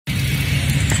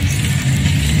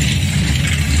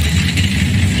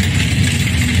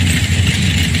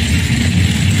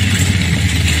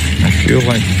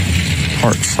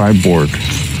part cyborg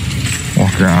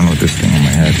walking around with this thing on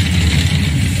my head.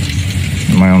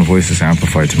 And my own voice is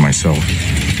amplified to myself.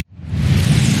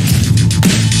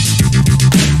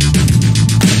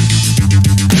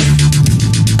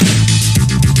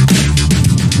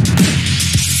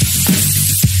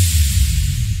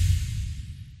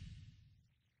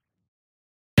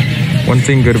 One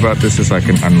thing good about this is I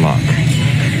can unlock.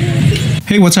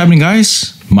 Hey, what's happening,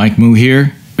 guys? Mike Moo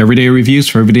here. Everyday reviews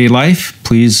for everyday life.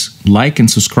 Please like and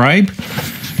subscribe.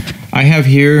 I have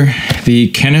here the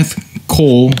Kenneth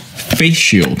Cole face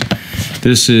shield.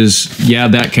 This is,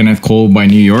 that Kenneth Cole by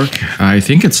New York. I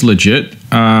think it's legit.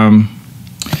 But,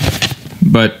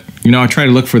 I tried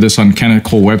to look for this on Kenneth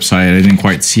Cole website. I didn't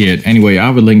quite see it. Anyway, I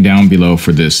have a link down below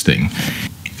for this thing.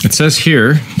 It says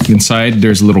here, inside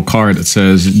there's a little card that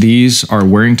says, "These are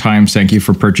wearing times. Thank you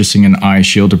for purchasing an eye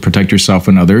shield to protect yourself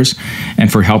and others,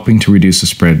 and for helping to reduce the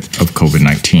spread of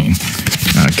COVID-19.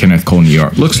 Kenneth Cole, New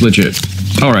York. Looks legit.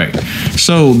 All right,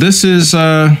 so this is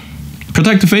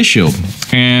Protect the Face Shield,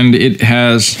 and it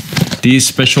has these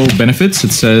special benefits.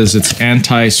 It says it's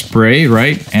anti-spray,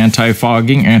 right?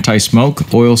 Anti-fogging,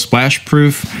 anti-smoke, oil splash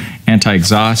proof,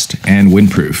 anti-exhaust, and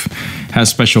windproof. Has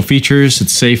special features.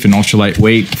 It's safe and ultra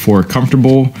lightweight for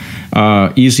comfortable,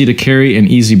 easy to carry and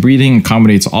easy breathing.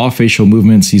 Accommodates all facial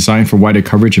movements. Designed for wider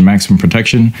coverage and maximum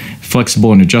protection.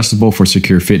 Flexible and adjustable for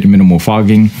secure fit and minimal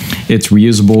fogging. It's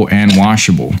reusable and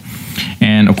washable.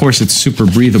 And of course, it's super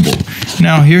breathable.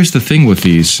 Now, here's the thing with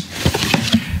these.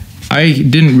 I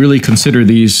didn't really consider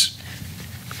these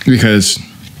because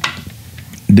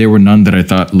there were none that I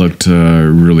thought looked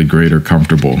really great or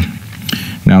comfortable.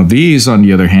 Now these, on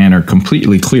the other hand, are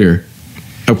completely clear.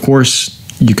 Of course,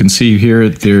 you can see here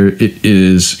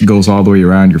goes all the way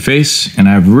around your face, and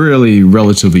I have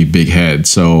relatively big head,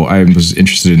 so I was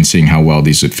interested in seeing how well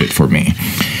these would fit for me.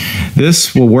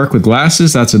 This will work with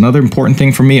glasses. That's another important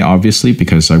thing for me, obviously,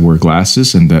 because I wear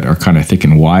glasses and that are kind of thick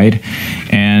and wide.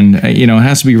 And, it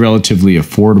has to be relatively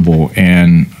affordable.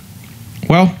 And,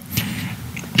 well,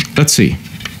 let's see.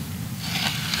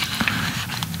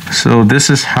 So this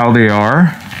is how they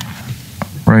are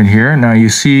right here. Now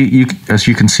as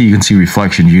you can see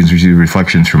reflections. You can see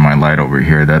reflections from my light over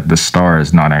here. That the star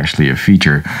is not actually a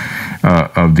feature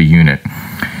of the unit.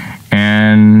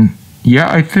 And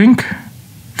yeah, I think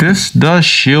this does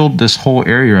shield this whole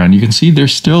area around. You can see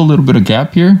there's still a little bit of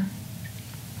gap here,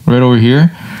 right over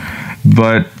here.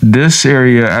 But this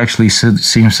area actually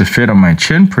seems to fit on my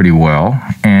chin pretty well,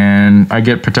 and I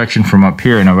get protection from up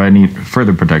here. And if I need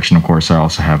further protection, of course, I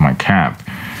also have my cap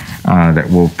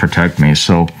that will protect me.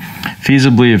 So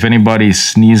feasibly, if anybody's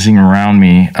sneezing around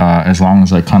me, as long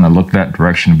as I kind of look that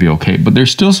direction, it'll be okay. But there's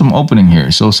still some opening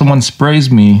here. So if someone sprays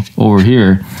me over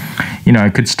here, I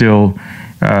could still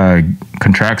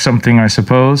contract something, I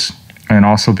suppose. And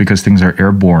also because things are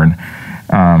airborne,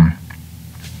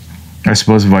 I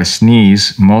suppose if I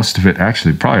sneeze, most of it,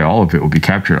 actually probably all of it, will be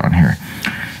captured on here.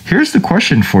 Here's the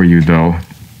question for you, though.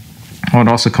 Oh, it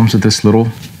also comes with this little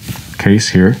case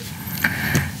here.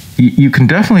 You can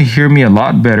definitely hear me a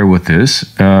lot better with this.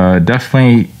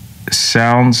 Definitely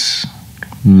sounds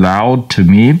loud to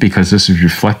me because this is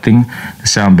reflecting the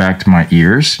sound back to my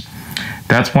ears.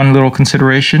 That's one little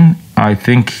consideration. I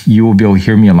think you will be able to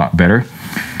hear me a lot better.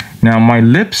 Now, my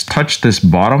lips touch this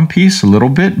bottom piece a little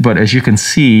bit, but as you can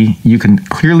see, you can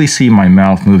clearly see my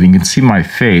mouth moving. You can see my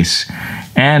face,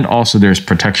 and also there's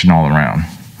protection all around.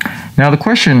 Now, the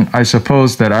question I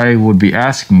suppose that I would be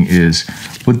asking is,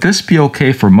 would this be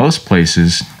okay for most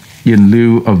places in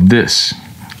lieu of this?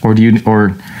 Or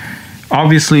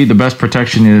obviously the best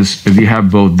protection is if you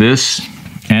have both this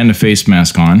and a face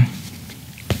mask on.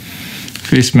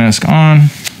 Face mask on,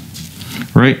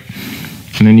 right?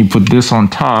 And then you put this on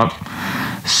top.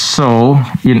 So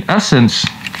in essence,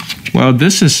 well,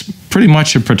 this is pretty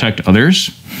much to protect others.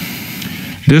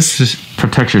 This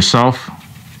protects yourself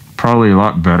probably a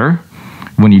lot better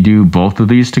when you do both of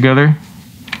these together.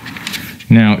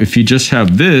 Now, if you just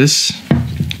have this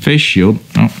face shield,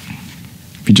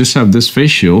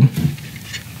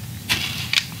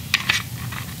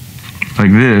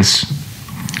 like this,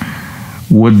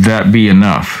 would that be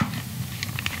enough?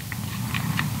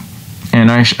 And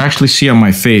I actually see on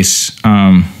my face,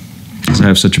 because I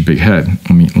have such a big head.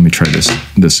 Let me try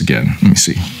this again. Let me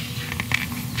see.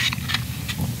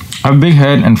 I have a big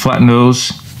head and flat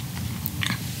nose.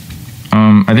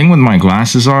 I think with my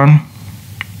glasses on,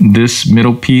 this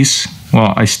middle piece,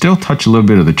 well, I still touch a little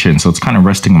bit of the chin, so it's kind of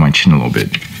resting on my chin a little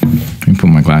bit. Let me put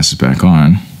my glasses back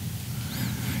on.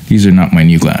 These are not my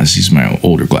new glasses. These are my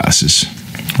older glasses.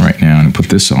 Right now, I'm going to put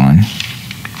this on.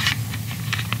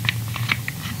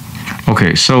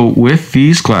 Okay, so with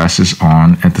these glasses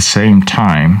on at the same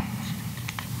time,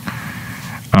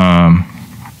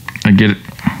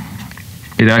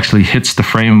 it actually hits the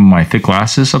frame of my thick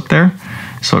glasses up there.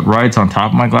 So it rides on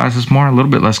top of my glasses more, a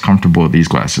little bit less comfortable with these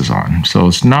glasses on. So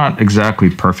it's not exactly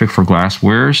perfect for glass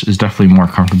wearers. It's definitely more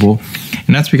comfortable.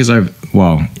 And that's because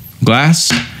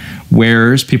glass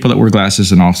wearers, people that wear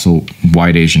glasses, and also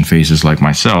white Asian faces like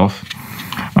myself,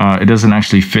 it doesn't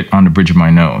actually fit on the bridge of my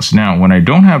nose. Now, when I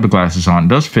don't have the glasses on, it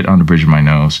does fit on the bridge of my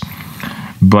nose.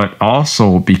 But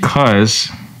also because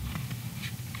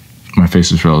my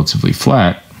face is relatively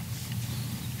flat,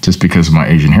 just because of my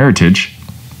Asian heritage,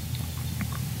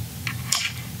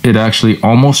 it actually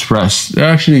almost rests. It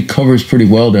actually covers pretty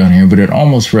well down here, but it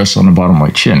almost rests on the bottom of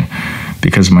my chin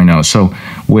because of my nose. So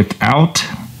without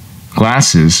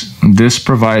glasses, this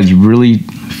provides really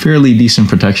fairly decent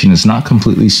protection. It's not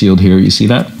completely sealed here. You see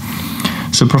that?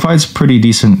 So it provides pretty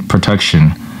decent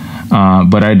protection,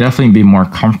 but I'd definitely be more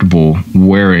comfortable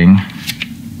wearing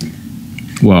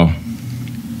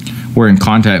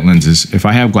contact lenses. If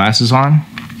I have glasses on,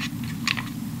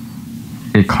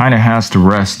 it kind of has to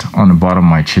rest on the bottom of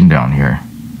my chin down here.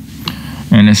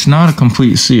 And it's not a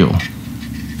complete seal.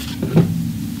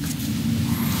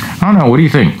 I don't know, what do you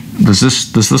think? Does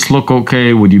this look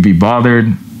okay? Would you be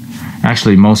bothered?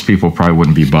 Actually, most people probably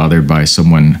wouldn't be bothered by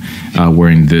someone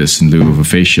wearing this in lieu of a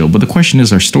face shield. But the question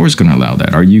is, are stores going to allow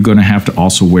that? Are you going to have to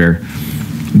also wear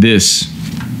this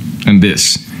and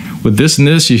this? With this and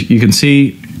this, you can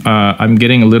see I'm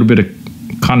getting a little bit of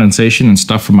condensation and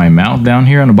stuff from my mouth down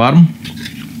here on the bottom.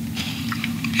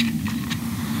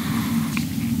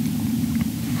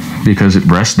 Because it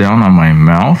rests down on my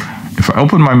mouth. If I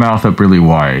open my mouth up really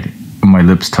wide, my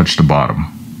lips touch the bottom.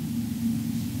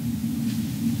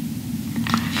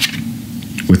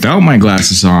 Without my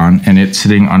glasses on and it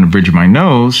sitting on the bridge of my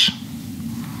nose,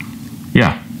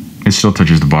 yeah, it still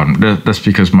touches the bottom. That's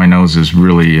because my nose is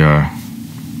really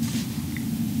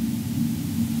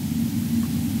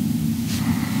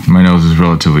my nose is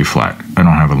relatively flat. I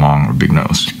don't have a long or big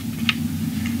nose.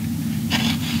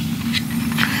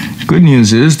 Good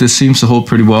news is this seems to hold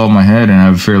pretty well on my head, and I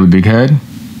have a fairly big head.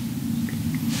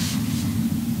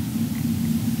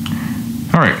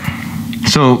 All right,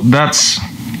 so that's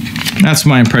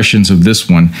my impressions of this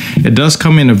one. It does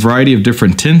come in a variety of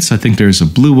different tints. I think there's a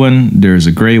blue one, there's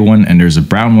a gray one, and there's a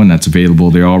brown one that's available.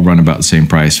 They all run about the same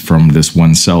price from this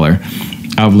one seller.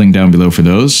 I'll have a link down below for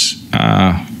those.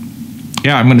 Yeah,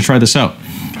 I'm going to try this out.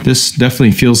 This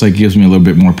definitely feels like it gives me a little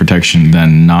bit more protection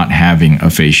than not having a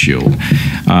face shield.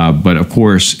 But of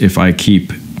course, if I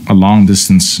keep a long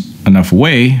distance enough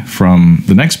away from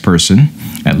the next person,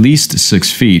 at least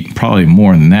 6 feet, probably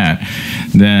more than that,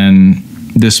 then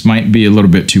this might be a little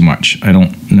bit too much. I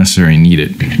don't necessarily need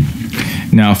it.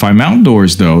 Now, if I'm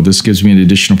outdoors, though, this gives me an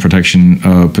additional protection,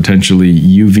 potentially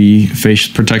UV face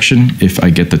protection. If I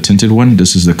get the tinted one,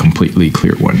 this is the completely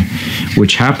clear one,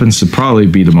 which happens to probably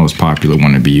be the most popular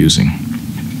one to be using.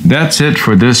 That's it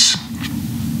for this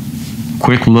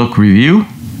quick look review.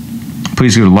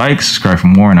 Please go to like, subscribe for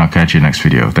more, and I'll catch you next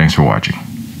video. Thanks for watching.